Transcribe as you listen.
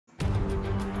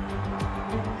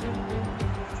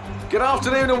Good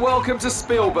afternoon and welcome to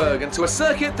Spielberg, and to a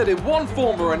circuit that in one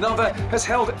form or another has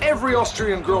held every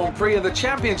Austrian Grand Prix in the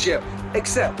championship,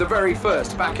 except the very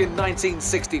first back in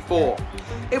 1964.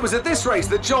 It was at this race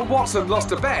that John Watson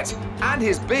lost a bet and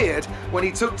his beard when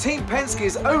he took Team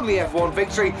Penske's only F1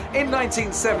 victory in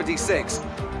 1976.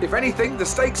 If anything, the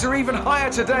stakes are even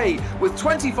higher today, with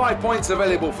 25 points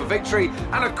available for victory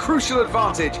and a crucial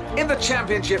advantage in the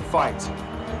championship fight.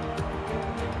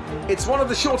 It's one of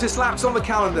the shortest laps on the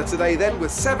calendar today then,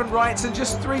 with 7 rights and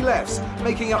just 3 lefts,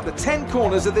 making up the 10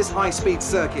 corners of this high-speed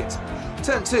circuit.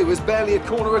 Turn 2 is barely a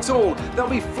corner at all. They'll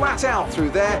be flat out through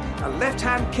there, a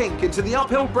left-hand kink into the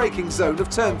uphill braking zone of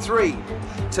Turn 3.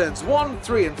 Turns 1,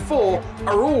 3 and 4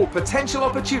 are all potential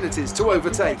opportunities to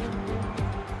overtake.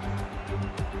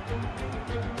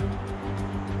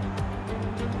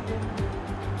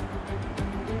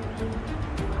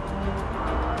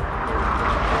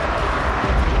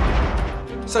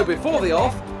 So before the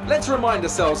off, let's remind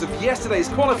ourselves of yesterday's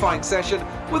qualifying session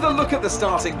with a look at the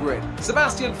starting grid.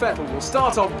 Sebastian Vettel will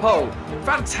start on pole.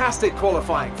 Fantastic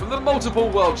qualifying from the multiple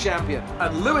world champion.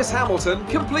 And Lewis Hamilton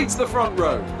completes the front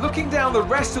row. Looking down the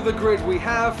rest of the grid, we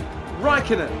have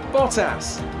Raikkonen,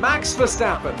 Bottas, Max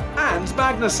Verstappen and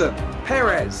Magnussen,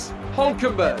 Perez,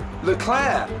 Hülkenberg,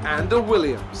 Leclerc and a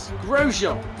Williams,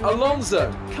 Grosjean,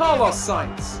 Alonso, Carlos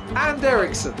Sainz and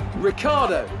Ericsson,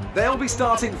 Ricciardo. They'll be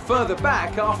starting further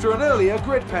back after an earlier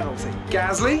grid penalty.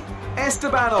 Gasly,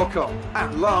 Esteban Ocon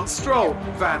and Lance Stroll,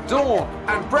 Van Dorn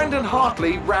and Brendan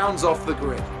Hartley rounds off the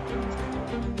grid.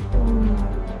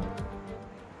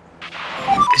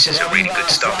 This is a really good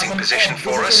starting position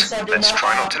for us. Let's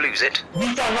try not to lose it.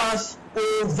 Vítám vás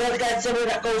u velké ceny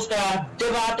Rakouska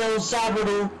 9.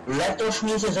 závodu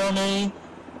letošní sezóny.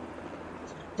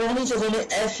 První sezóny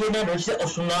F1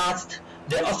 2018,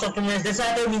 kde ostatně z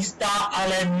 10. místa,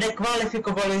 ale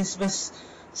nekvalifikovali jsme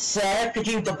se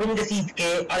předtím do první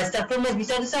desítky, ale startujeme z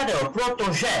místa 10.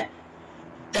 protože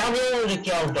Daniel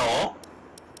Ricciardo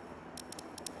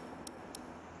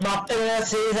má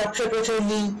penalizaci za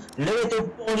překročení limitu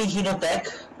polních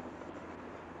jednotek.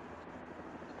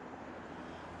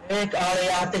 Ale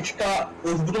já teďka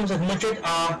už budu muset mlčet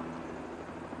a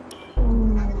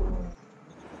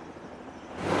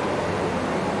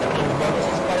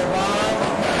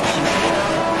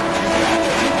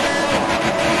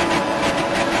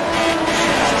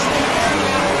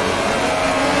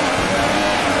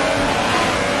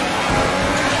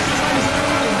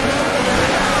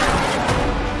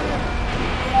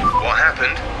What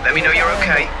happened? Let me know you're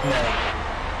okay.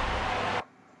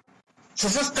 co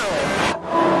se stalo?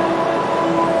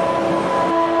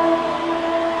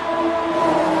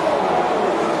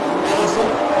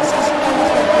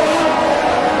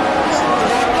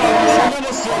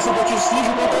 Já se totiž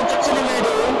snížu potom, tak se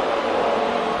nevedu.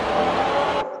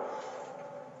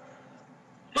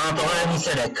 Má tohle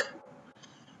výsledek.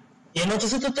 Jenom co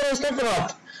se to tady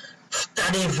startovat?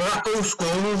 Tady v Rakousku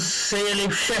se jeli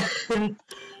všechny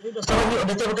dostavení od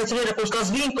determinace Rakouska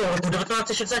s výjimkou roku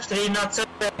 1964 na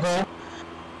celého.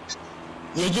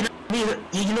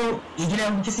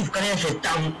 Jediné vítězství v kariéře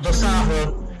tam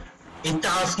dosáhl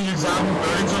italský závodník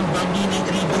Lorenzo Bandini,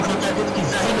 který bohužel tragicky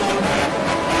zahynul.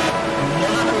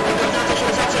 Monaco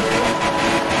 1967.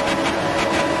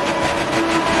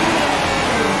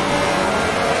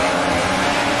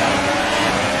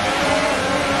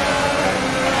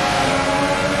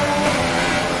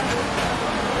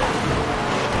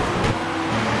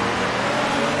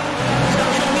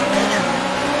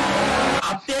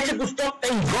 A 5 se pustil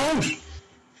ten gol.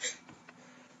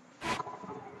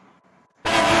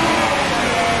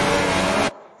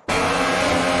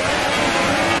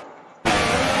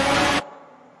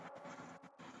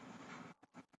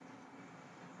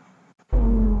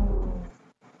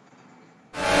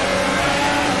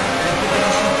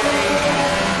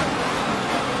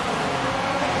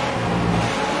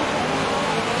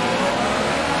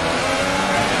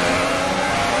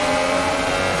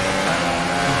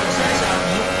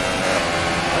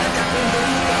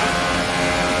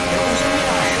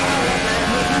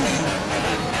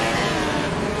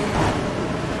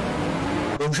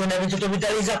 Bohužel nevím, co to by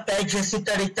dali za teď, že si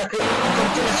tady taky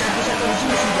okamžitě na části se to musím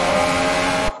přijít.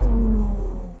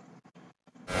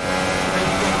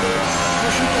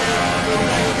 Slyšíte,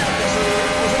 porovnání tak, že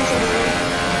pozor se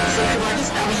slyšování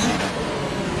staví.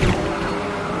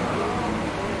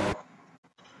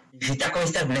 Že takový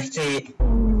stav nechci.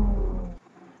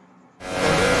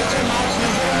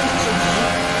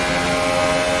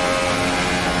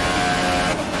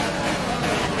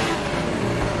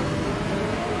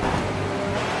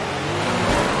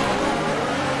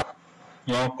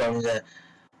 No, pauze.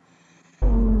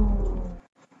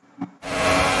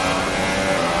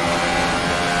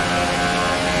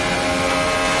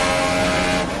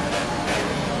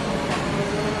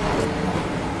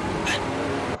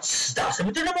 Asi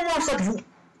by to nemohlo stát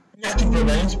nějaký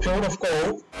problém s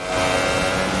převodovkou.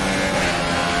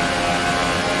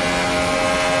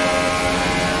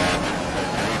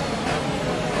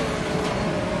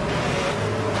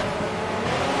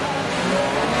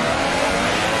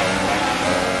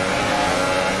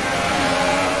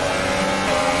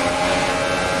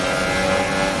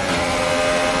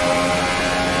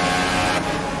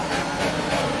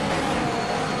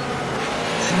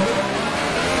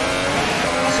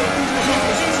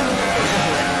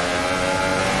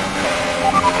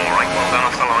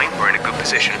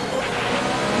 Position.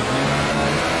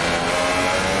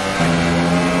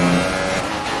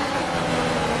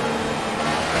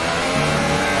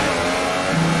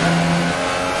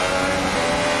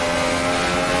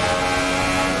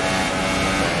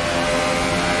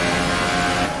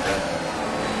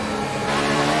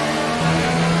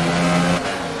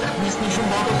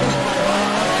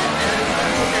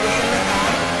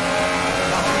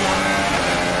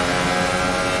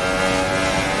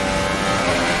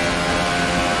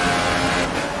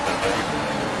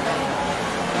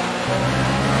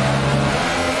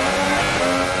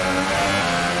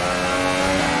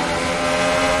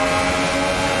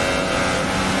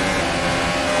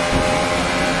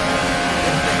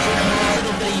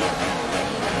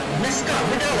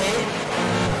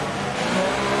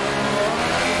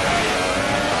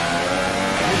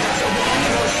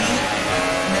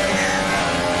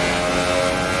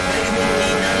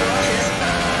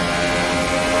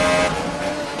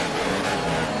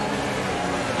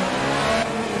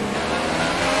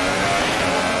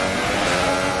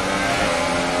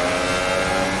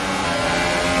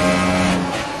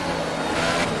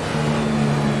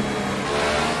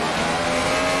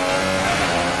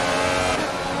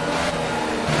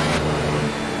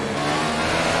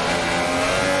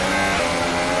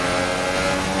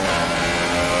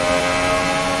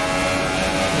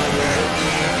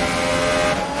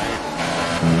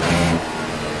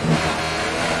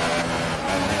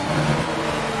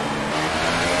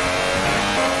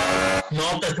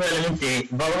 No, takové elementy.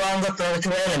 Balován za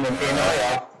takové elementy, no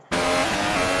jo.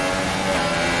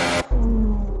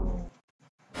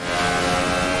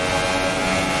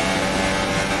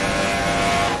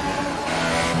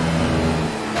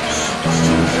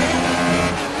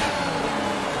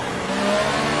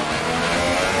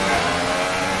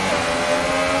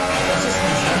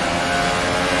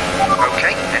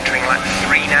 Okay, entering lap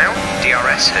 3 now.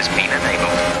 DRS has been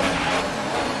enabled.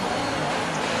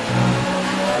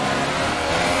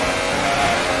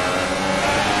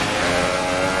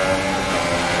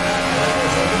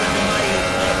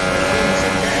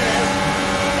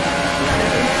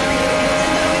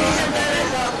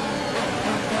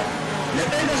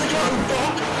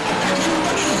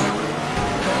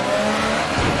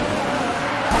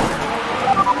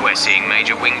 We're seeing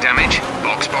major wing damage.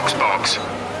 Box, box, box.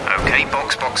 Okay,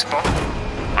 box, box, box.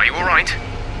 Are you alright?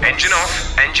 Engine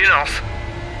off, engine off.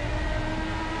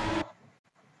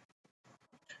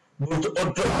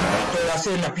 To já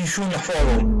si napíšu na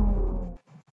fórum.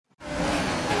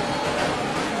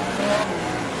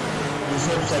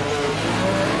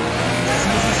 Já si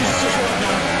musím si stěžovat na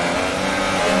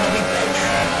ten nový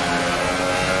patch.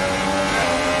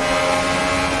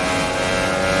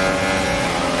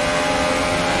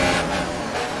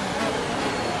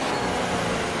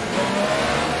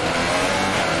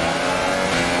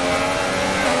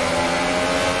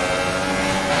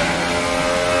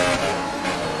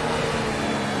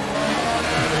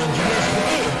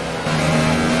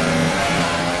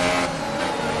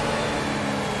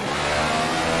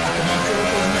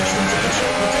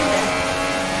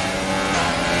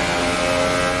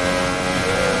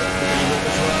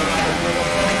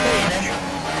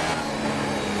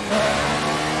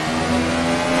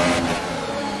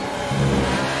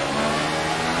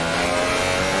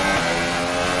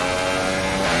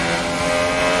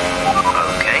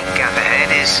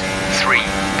 is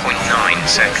 3.9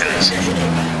 seconds.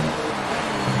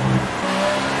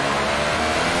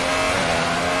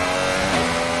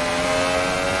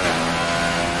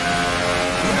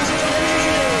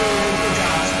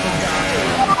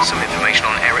 Some information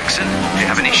on Ericsson. They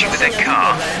have an issue with their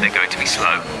car. They're going to be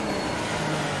slow.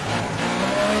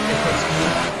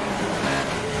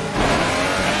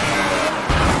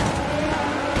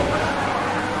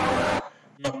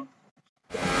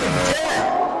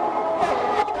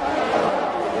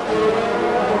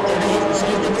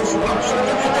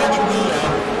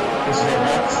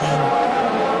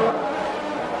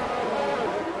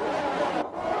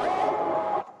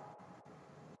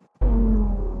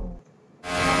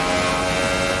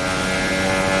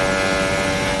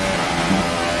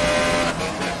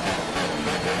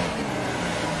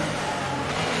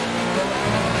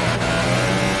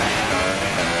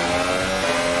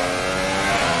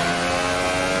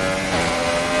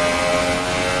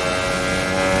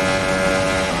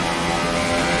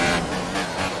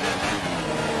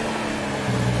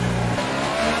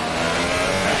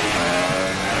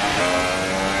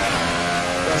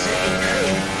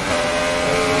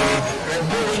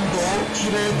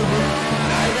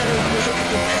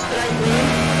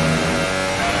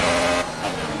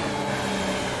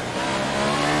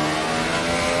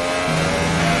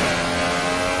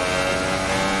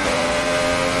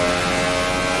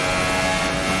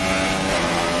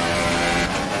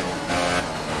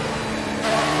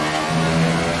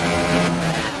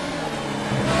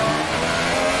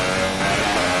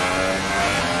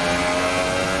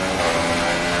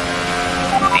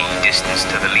 distance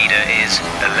to the leader is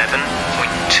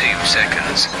 11.2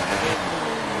 seconds.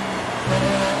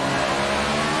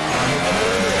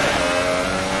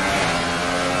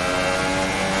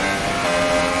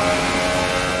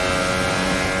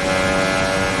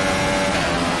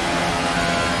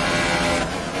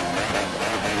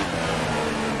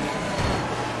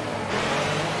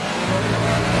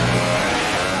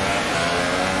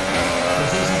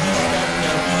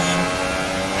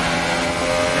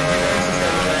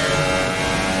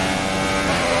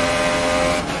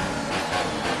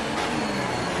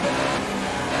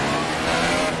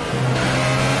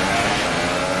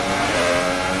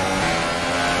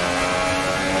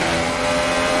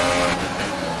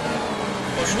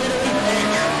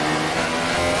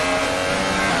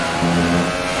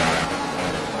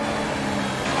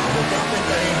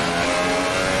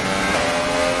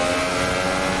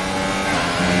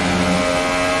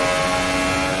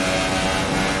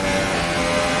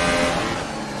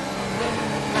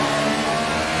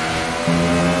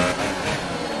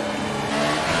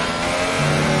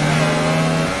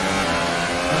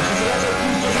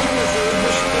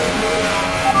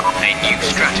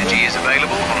 Strategy is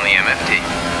available on the MFD.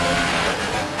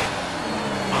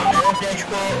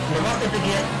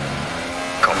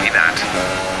 Copy that.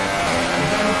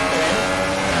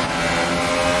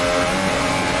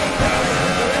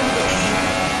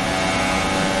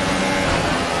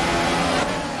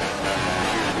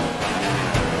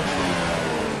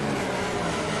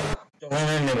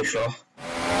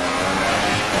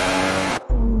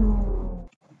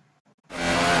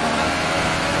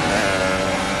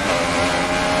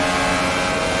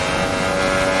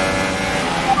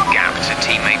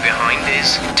 Teammate behind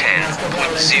is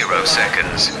 10.0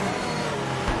 seconds.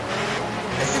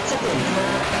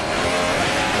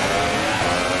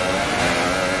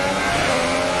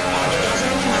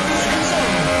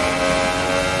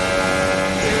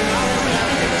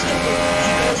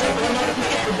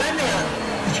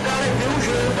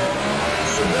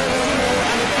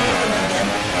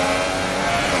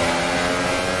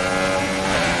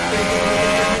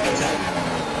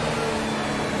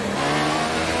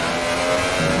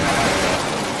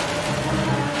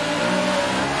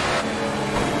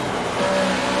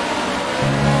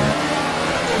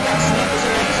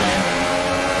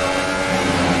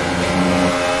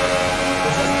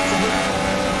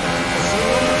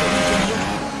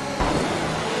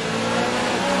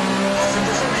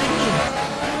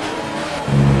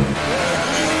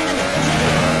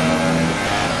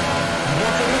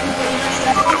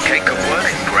 Okay, good work.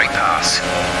 Great pass.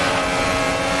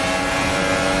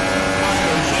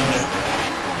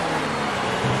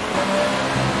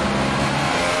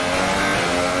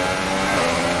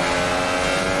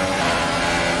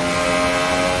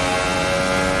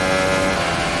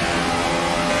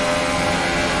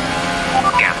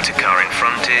 Gap to car in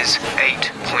front is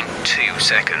 8.2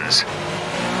 seconds.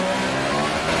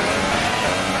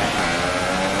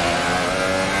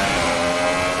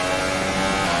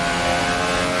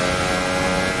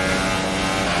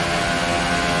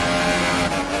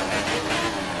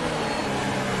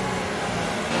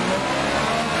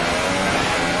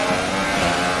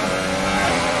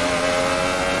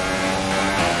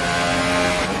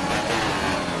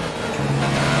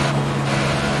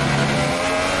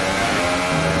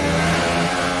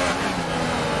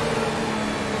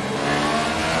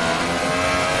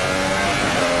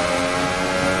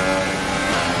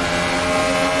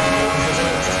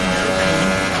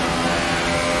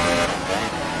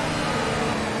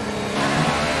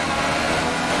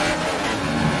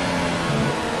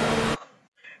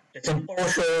 Jsem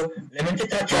položil limity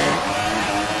trače.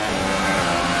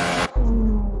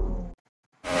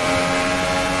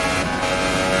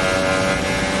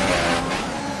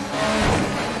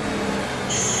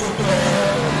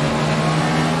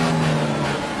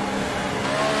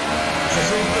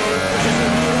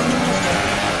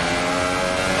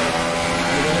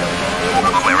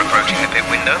 We're approaching the pit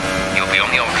window. You'll be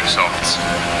on the ultra softs.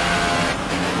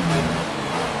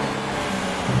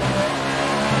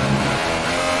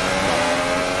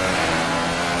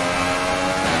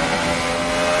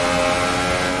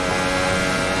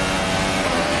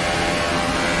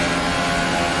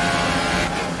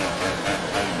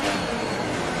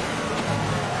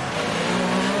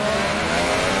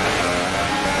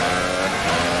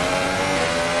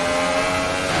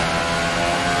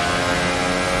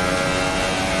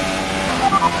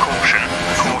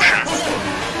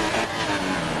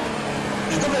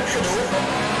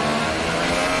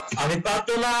 A vypadá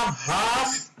to na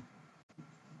ház.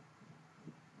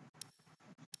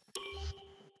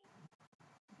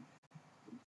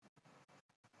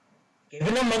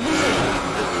 Kevina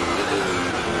Magnussen.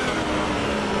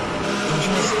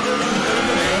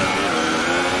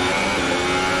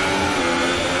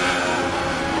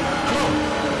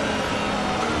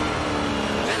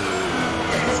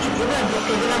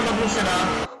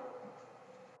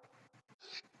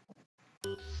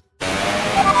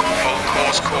 Full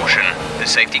course caution. The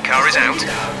safety car is out.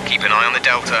 Keep an eye on the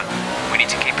delta. We need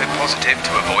to keep it positive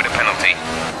to avoid a penalty.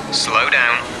 Slow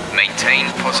down. Maintain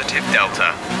positive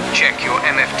delta. Check your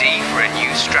MFD for a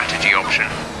new strategy option.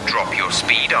 Drop your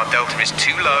speed. Our delta is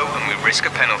too low and we risk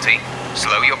a penalty.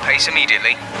 Slow your pace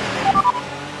immediately.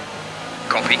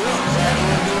 Copy.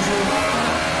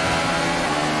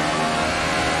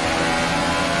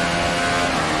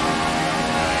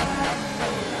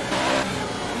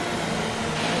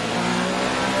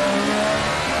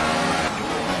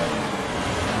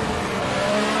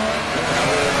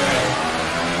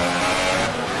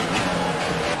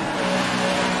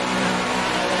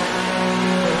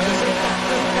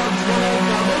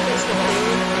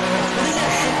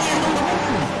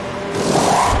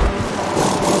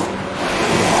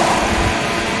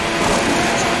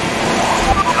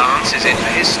 Is in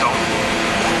for his stop.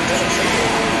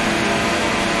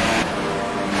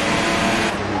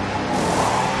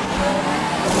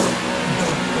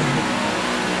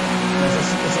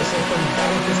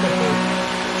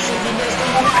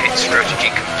 Pit strategy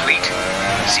complete.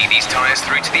 See these tyres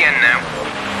through to the end now.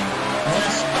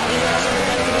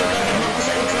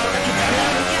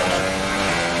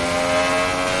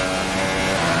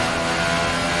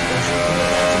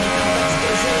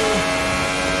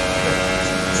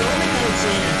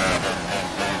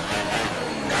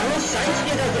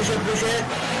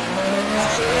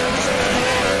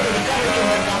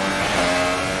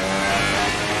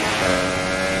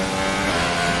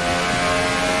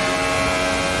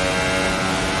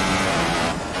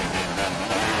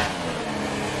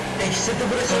 Se to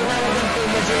bude srovnávat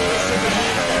mezi jestli drží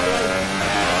takhle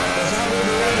do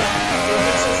závodu na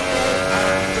současnost a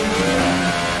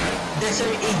kde jsem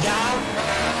i já,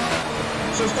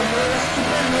 co tam bude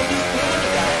super nový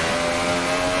zpravodajka.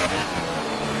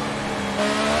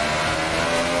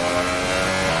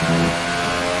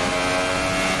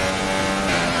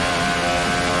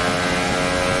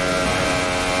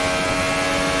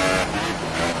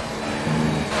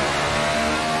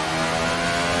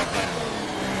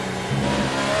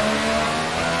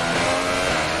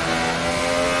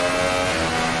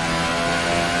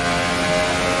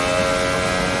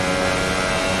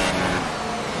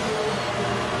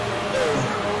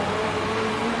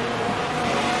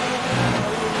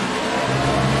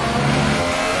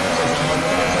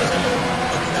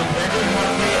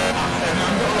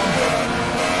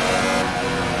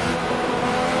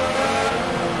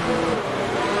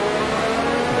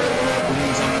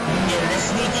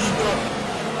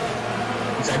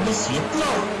 Заднее светло.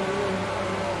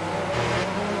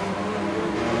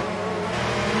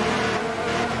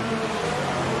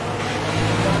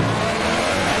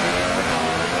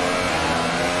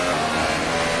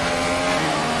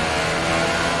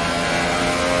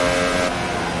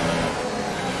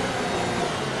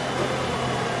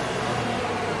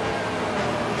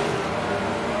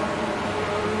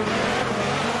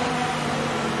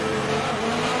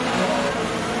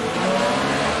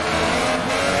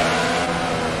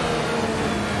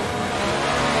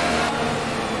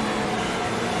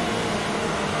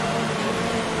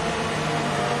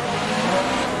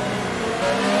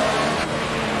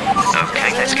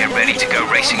 Let's get ready to go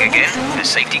racing again. The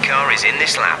safety car is in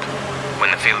this lap.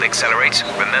 When the field accelerates,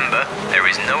 remember, there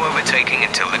is no overtaking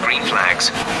until the green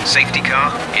flags. Safety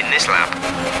car in this lap.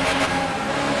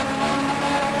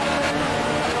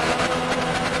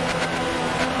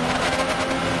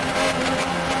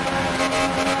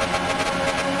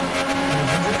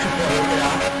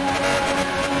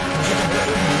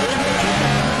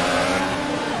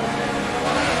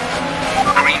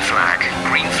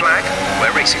 Green flag,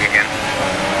 we're racing again.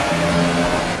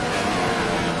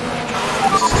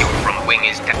 Your front wing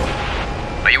is down.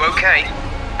 Are you okay?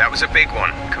 That was a big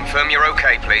one. Confirm you're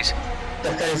okay, please.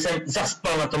 Tak tady jsem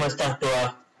zaspal na tomhle startu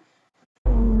a...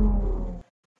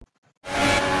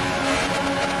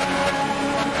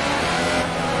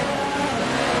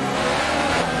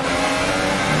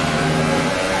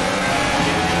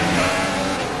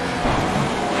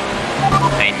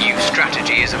 A new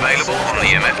strategy is available on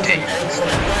the MFD.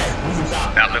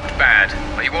 That looked bad.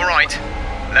 Are you alright?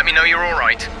 Let me know you're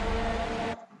alright.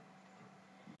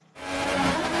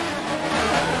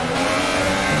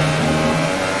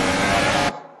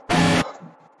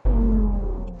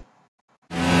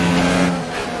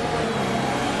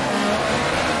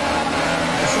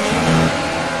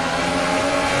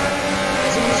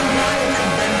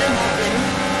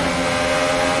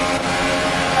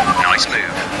 Nice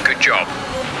move. Good job.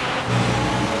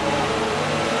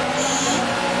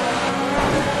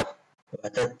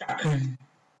 To tak.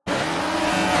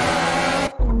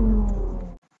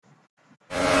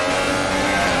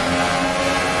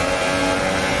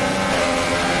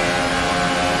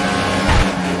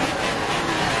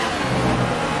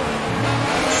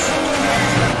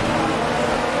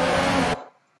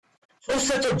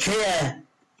 se to děje?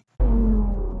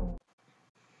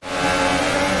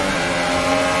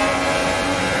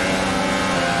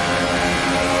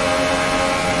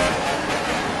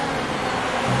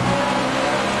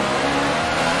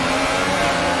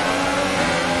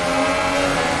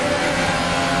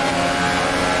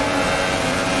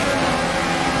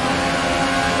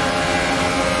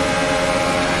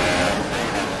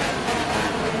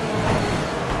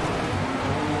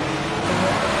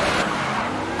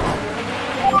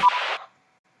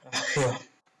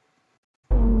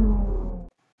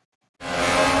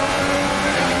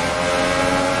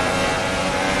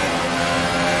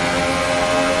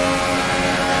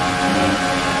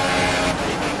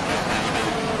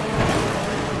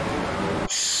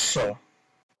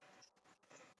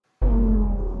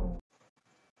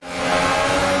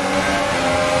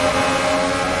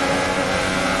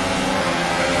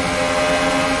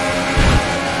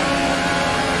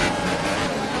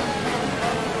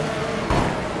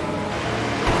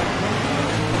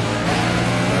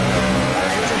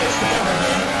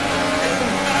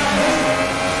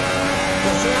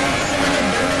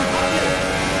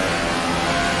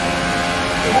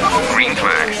 Green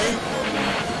flag.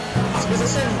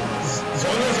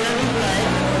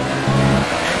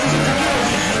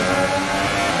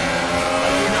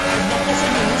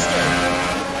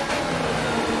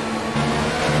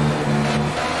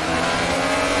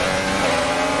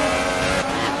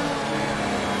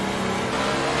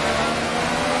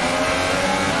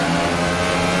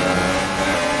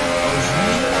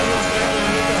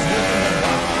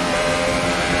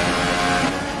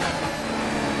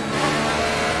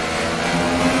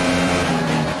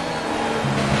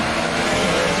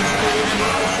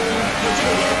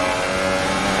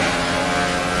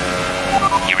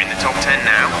 You're in the top 10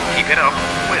 now. Keep it up.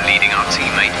 We're leading our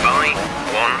teammate by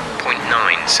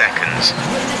 1.9 seconds.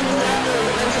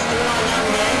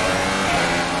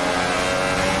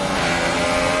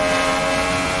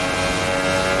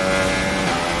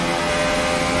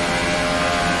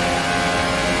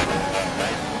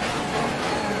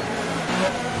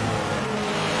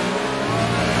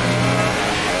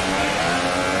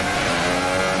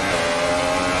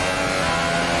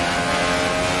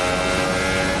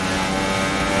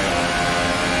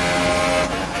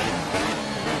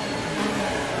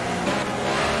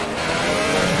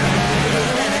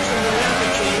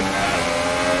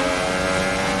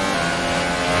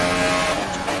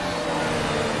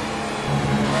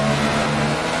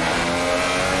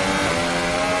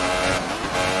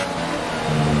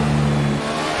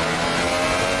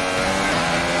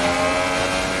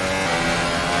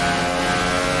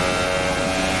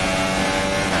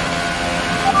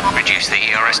 Reduce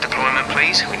the ERS deployment,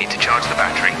 please. We need to charge the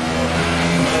battery.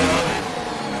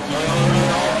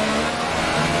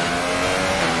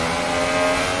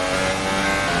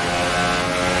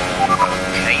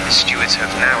 Okay, the stewards have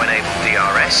now enabled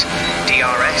DRS.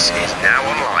 DRS is now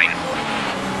online.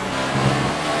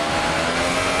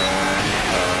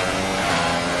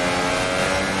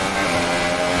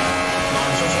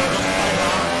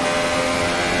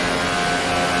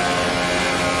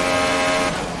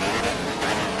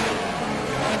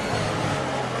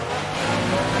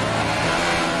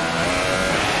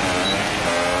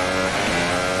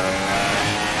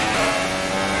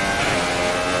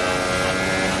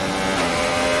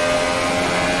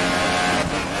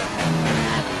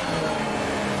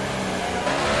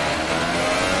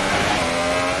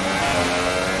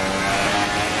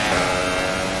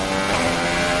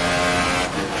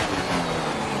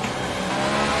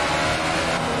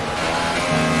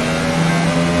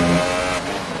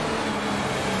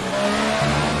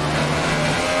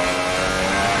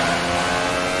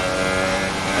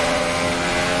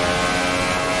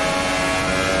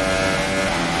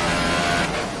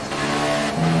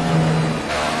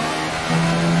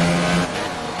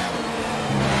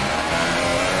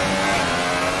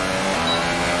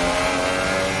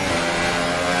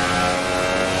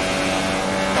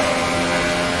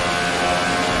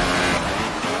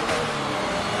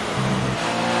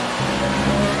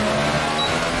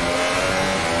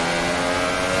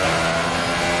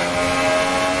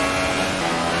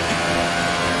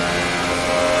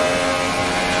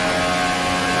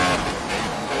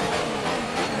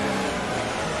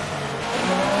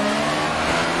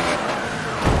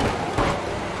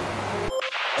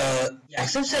 Jak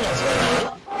jsem se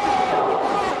nazval?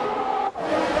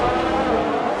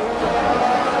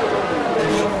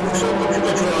 Už jsem to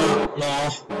přetočila,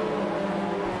 no.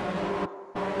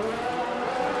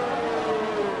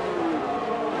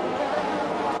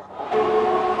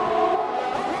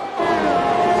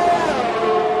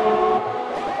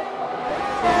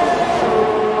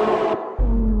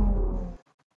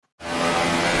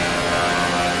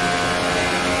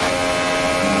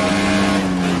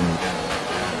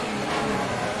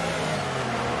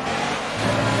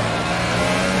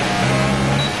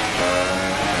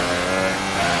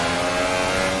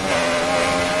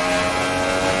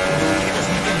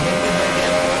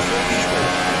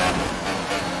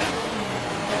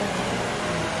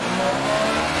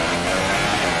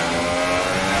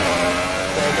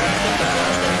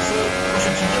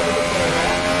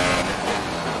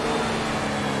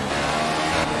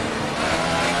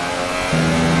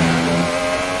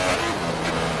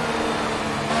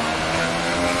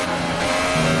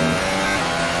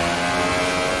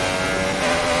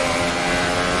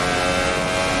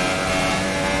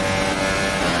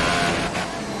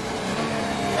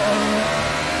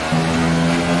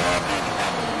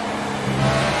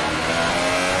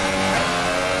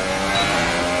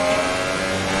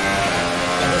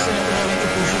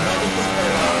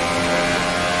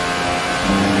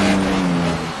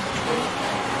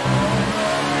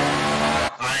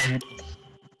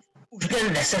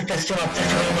 srte s těma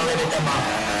tečovýma limitama.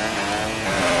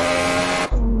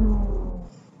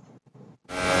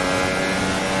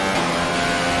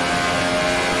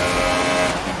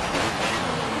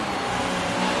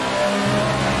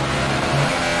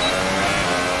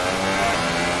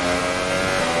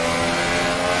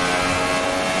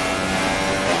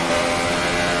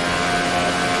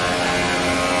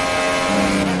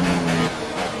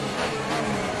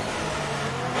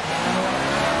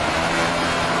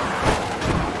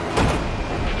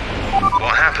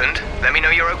 Let me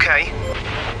know you're okay.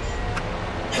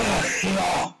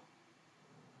 No.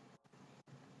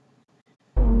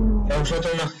 Já už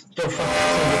to na to fakt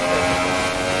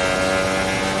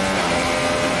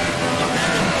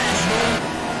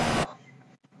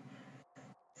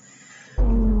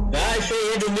já ještě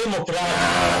jedu mimo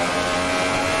právě.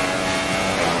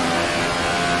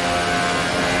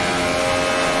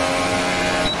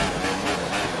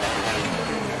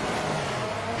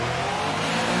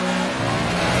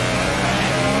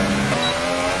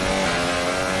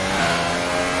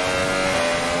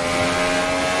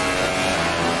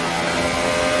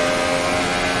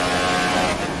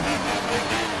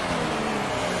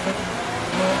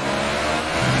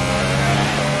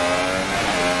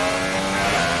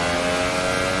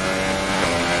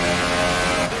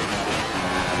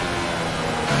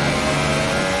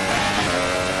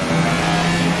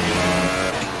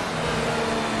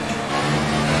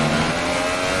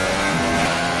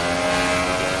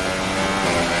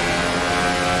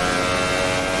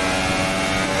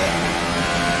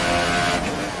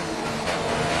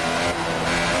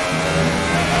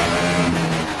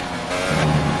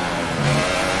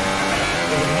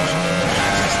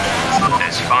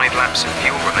 Laps of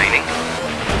fuel remaining.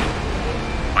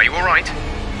 Are you alright?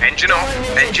 Engine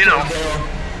off, engine off.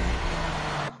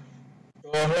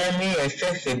 Tohle mi ještě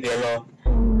chybělo.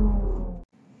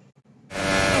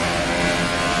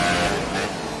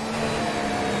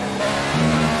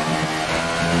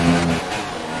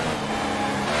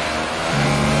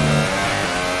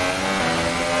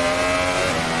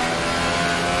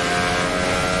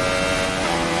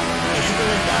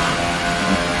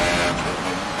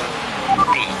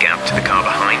 Gap to the car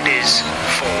behind is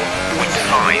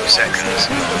 4.5 seconds.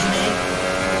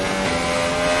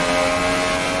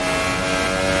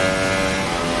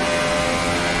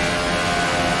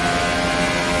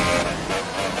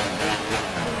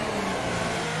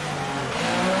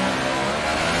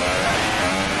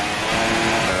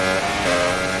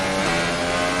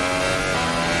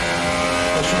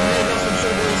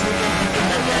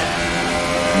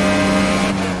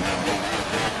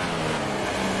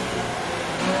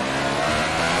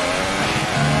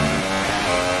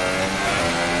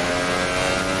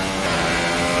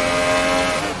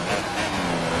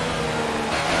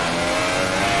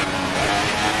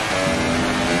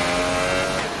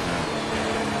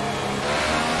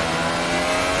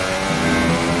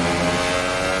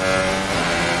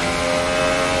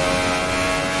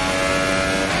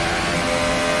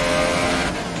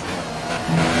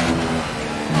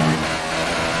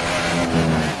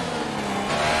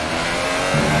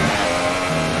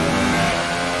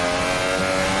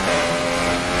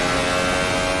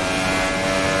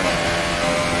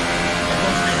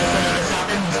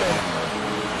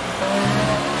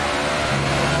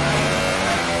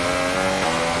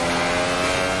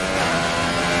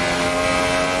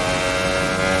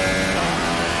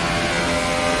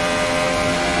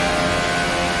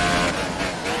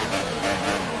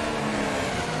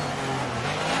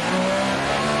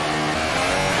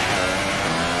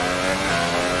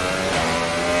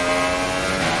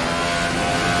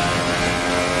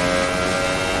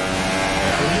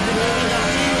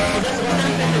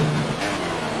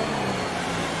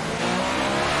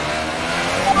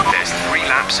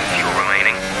 Laps of fuel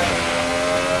remaining.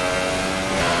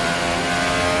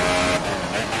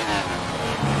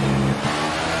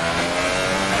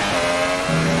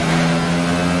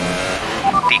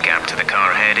 The gap to the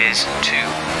car ahead is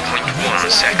 2.1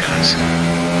 seconds.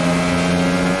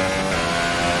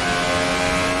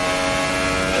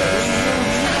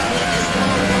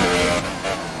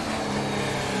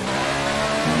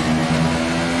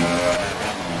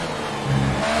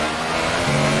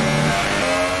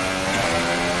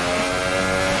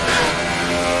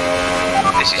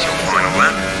 This is your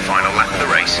final lap of the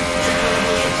race.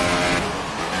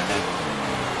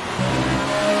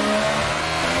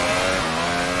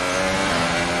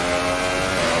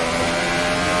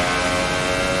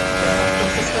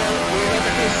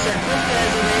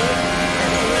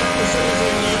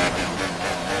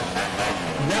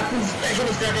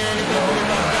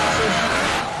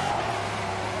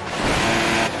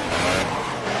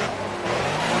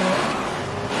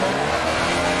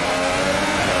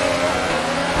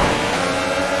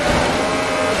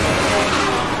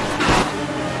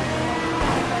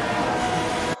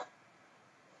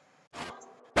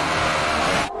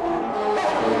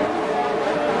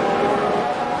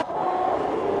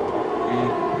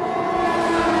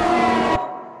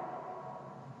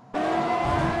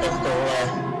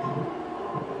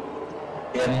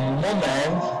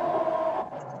 moment.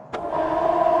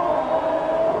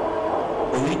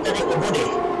 Uvidí tady obody.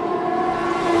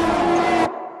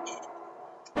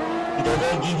 Kdo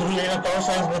dojde druhý den na toho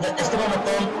Sainz, bude Esteban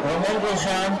Ocon, Romain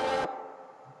Grosjean.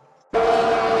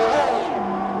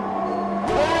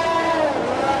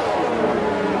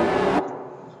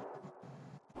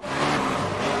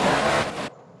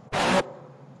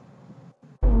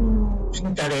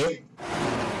 Tady.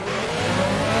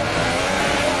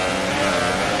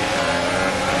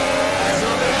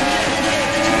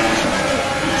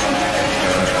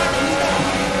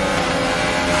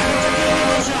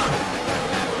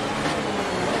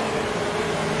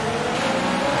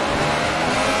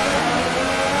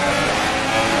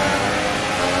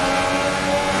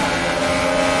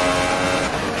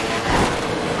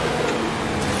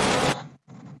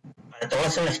 Ale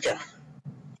tohle jsem nechtěl.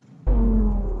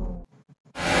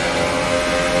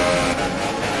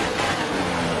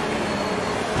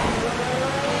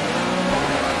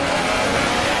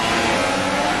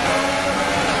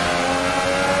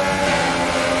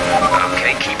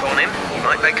 Keep on him, he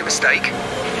might make a mistake.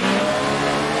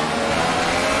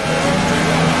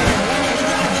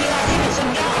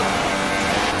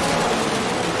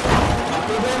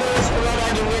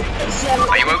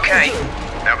 Are you okay?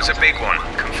 That was a big one.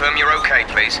 Confirm you're okay,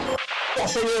 please.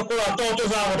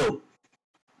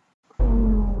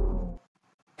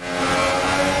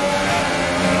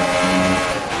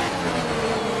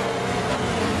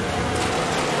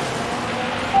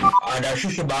 A další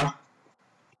chyba.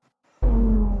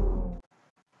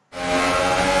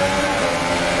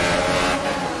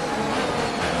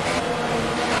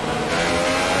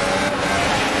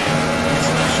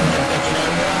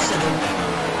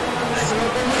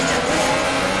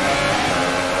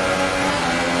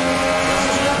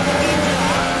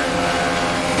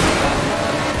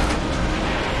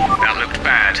 That looked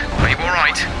bad. Are you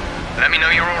alright? Let me know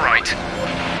you're alright.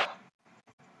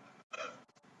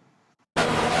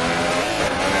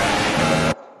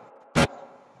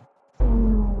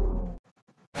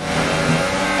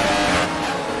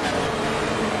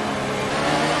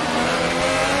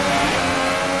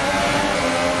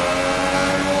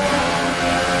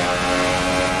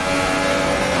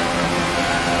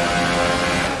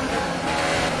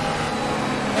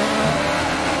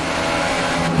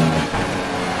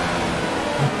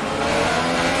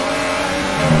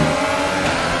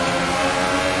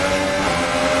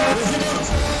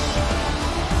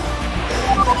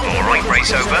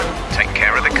 Race over. Take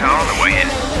care of the car on the way in.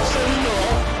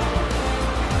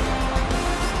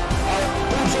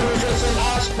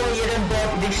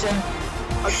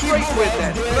 A great win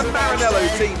then for the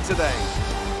Maranello team today.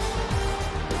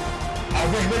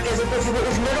 And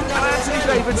Anthony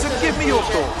Davidson, give me your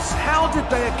thoughts. How did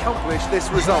they accomplish this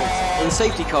result? Well, the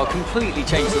safety car completely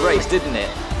changed the race, didn't it?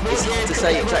 It's hard to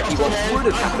say exactly what would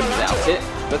have happened without it,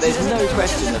 but there's no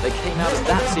question that they came out of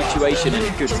that situation in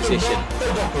a good position.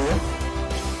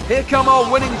 Here come our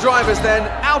winning drivers then,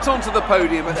 out onto the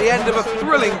podium at the end of a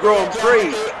thrilling Grand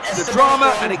Prix. The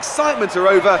drama and excitement are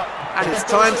over, and it's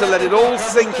time to let it all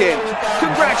sink in.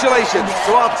 Congratulations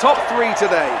to our top three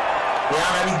today.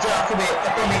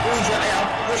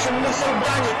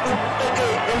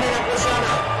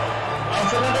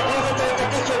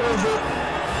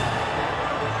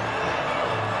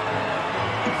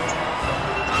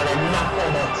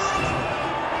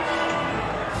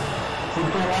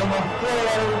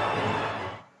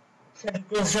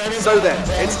 So then,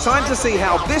 it's time to see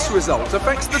how this result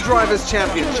affects the Drivers'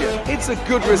 Championship. It's a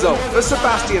good result for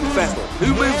Sebastian Vettel,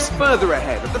 who moves further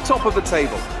ahead at the top of the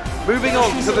table. Moving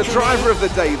on to the driver of the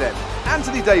day then,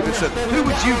 Anthony Davidson, who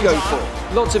would you go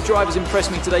for? Lots of drivers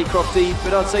impressed me today, Crofty,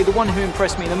 but I'd say the one who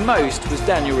impressed me the most was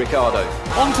Daniel Ricciardo.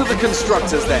 On to the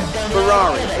constructors then.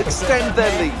 Ferrari extend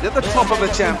their lead at the top of the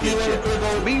championship.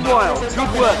 Meanwhile,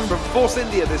 good work from Force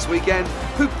India this weekend,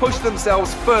 who pushed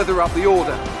themselves further up the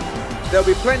order. There'll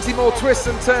be plenty more twists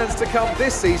and turns to come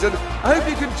this season. I hope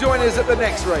you can join us at the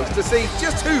next race to see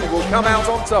just who will come out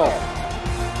on top.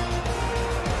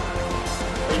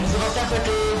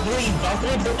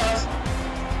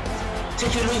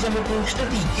 Třetí Lewis Hamilton,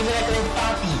 čtvrtý, Kimi Räikkönen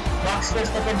pátý, Max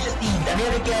Verstappen šestý,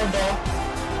 Daniel Ricciardo,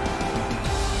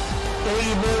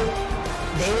 který byl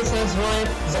Davidson zvolen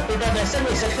za 5.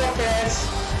 Sergio Perez,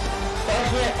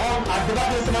 takže on a 2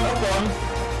 Esteban Ocon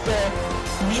se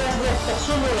výrazně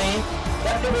posunuli,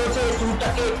 tak to bylo celý tu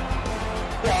taky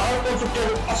pál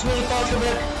konstruktorů 8.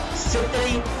 Palčobrek, se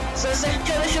který se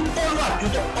chtěl ještě porvat, že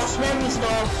to 8. místo.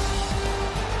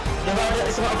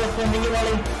 Dováděli jsme o to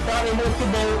zmiňovali právě mou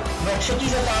chybou ve třetí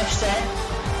zatáčce.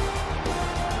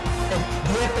 To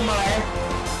bude pomalé.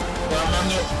 Mám na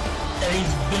mě který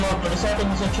bylo po 10.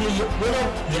 místě, čili jenom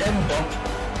jeden bod.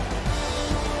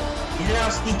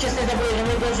 11. těsně zabili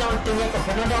Remington tým jako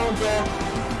Fernando Alonso,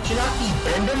 13.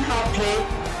 Brandon Hartley,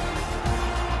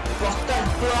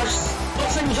 postartoval až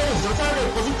poslední řady z 20.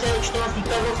 pozice, 14.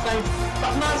 Carlos Sainz,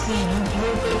 15.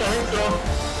 Newton Talentro,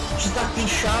 16.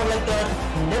 Charles Leclerc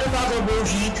nedokázal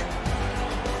využít.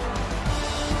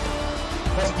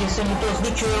 Vlastně se mu to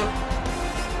zničil.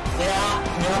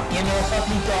 Je měl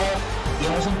svatný to,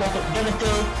 jemu jsem to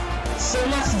donetil.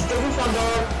 17. Kevin Van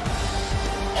Dorn,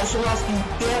 18.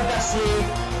 Pierre Gasly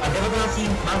a 19.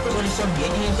 Marcus Ericsson,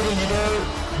 jediný, který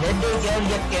nedojel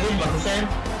jak Kevin Magnussen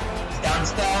z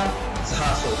Dánska z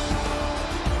Haasu.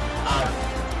 A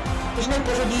běžné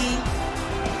pořadí,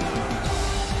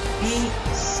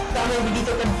 tam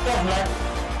vidíte ten pohled.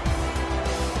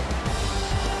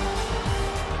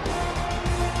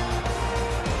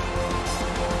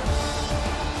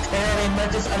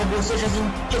 Mercedes a nebyl se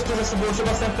řazím často za sebou,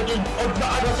 třeba jsem Vettel o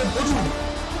 22 bodů.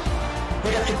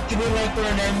 Teda před Kimem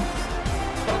Raikkonenem,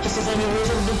 pak se za něj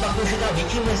uvěřil, pak už je ta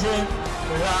větší mezi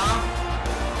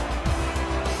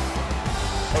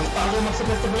od pádu Maxe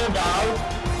Verstappen dál.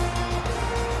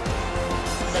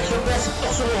 Za chvilku se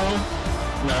posunul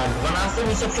na 12.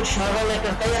 místo před Charlesa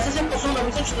Leclerca. Já jsem se posunul na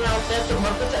místo 14. před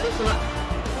Marcuse Ericssona.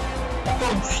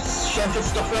 Potom šel před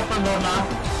Stoffela Van Dorna.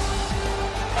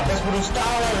 A bez budu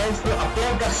stále Lance a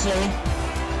Pierre Gasly.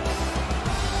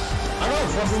 Ano,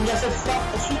 Force se fakt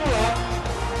posunula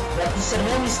na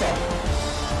 7. místo.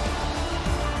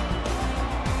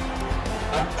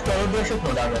 A to bude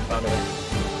všechno, dámy a pánové.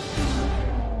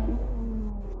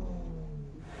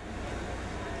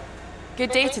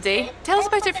 Good day today. Tell us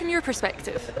about it from your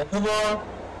perspective.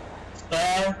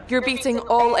 You're beating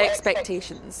all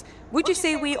expectations. Would you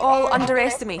say we all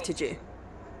underestimated you?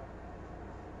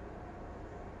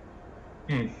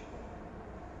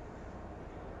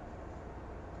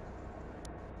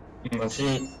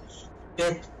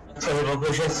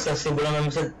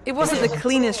 It wasn't the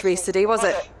cleanest race today, was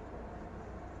it?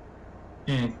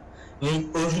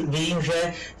 Vím,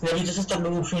 že nevíte, co se tak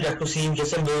upřímně, tak prosím, že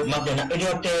jsem byl matný na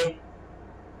idioty.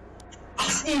 A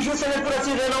snížil se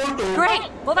reputaci Renaultu.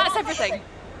 Great! Well, that's everything.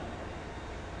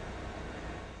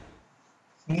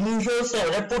 Snížil se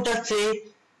reputaci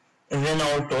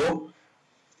Renaultu.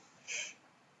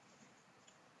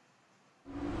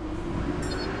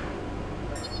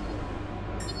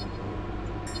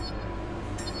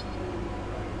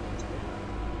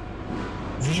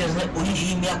 Výrazně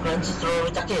ujíždím jak Lance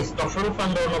Strollovi, tak i Stoffelu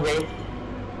Van Dornovi.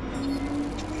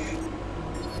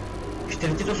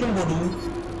 48 bodů,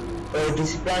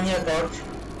 disciplinární rekord.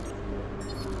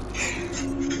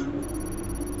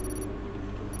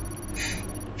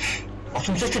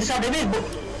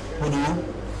 bodů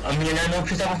a mě najednou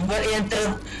přistává i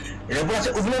enter.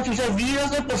 Regulace uvnitř se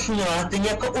výrazně posunula, stejně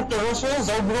jako u toho svého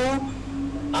Zaubru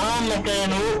a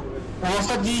McLarenu. U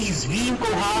ostatních s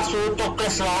výjimkou Haasu to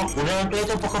kleslo, to je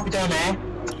to pochopitelné.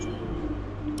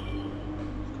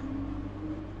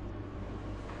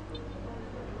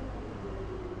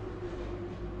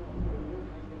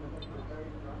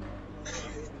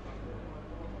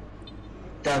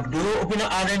 Tak jdu opět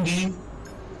na R&D,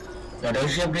 na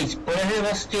další upgrade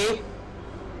spolehlivosti,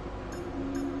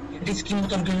 kritický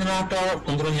motor generátor,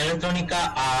 kontrolní elektronika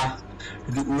a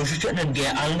jdu uložiště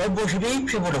energie, ale nebo že v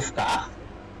převodovkách.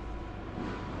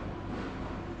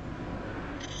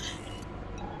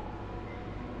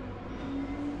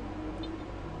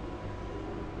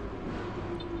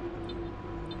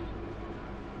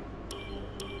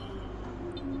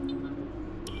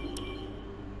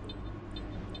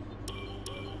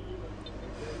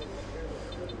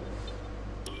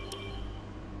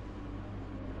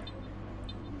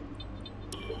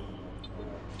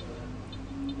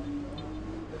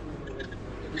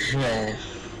 že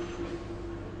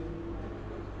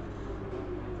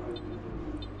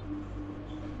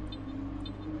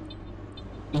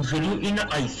uvedu i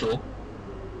na ISO.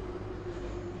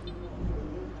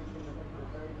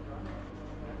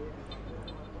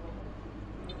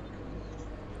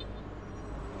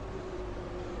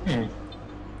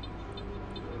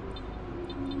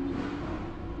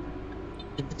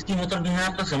 Typický motor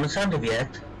generátor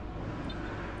 79.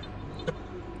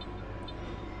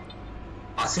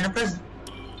 Asi napřed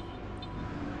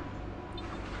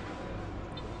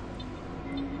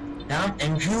dám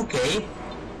NGUK.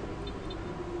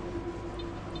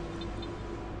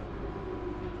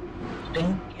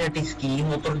 Ten kinetický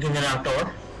motor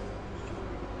generátor.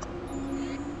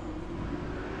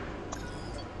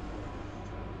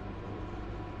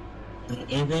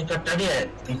 Tady je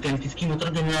kinetický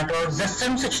motor generátor ze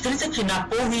 743 na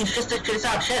pouhý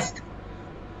 666.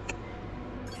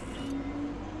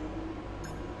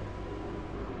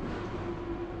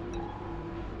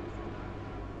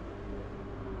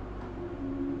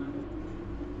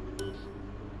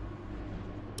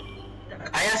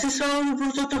 A já si s vámi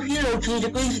budu toto chvíli loučit,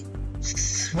 děkuji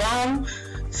vám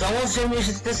samozřejmě,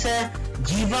 že jste se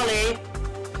dívali.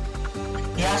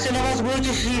 Já se na vás budu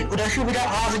těšit u dalšího videa a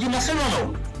házet na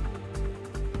Semanou.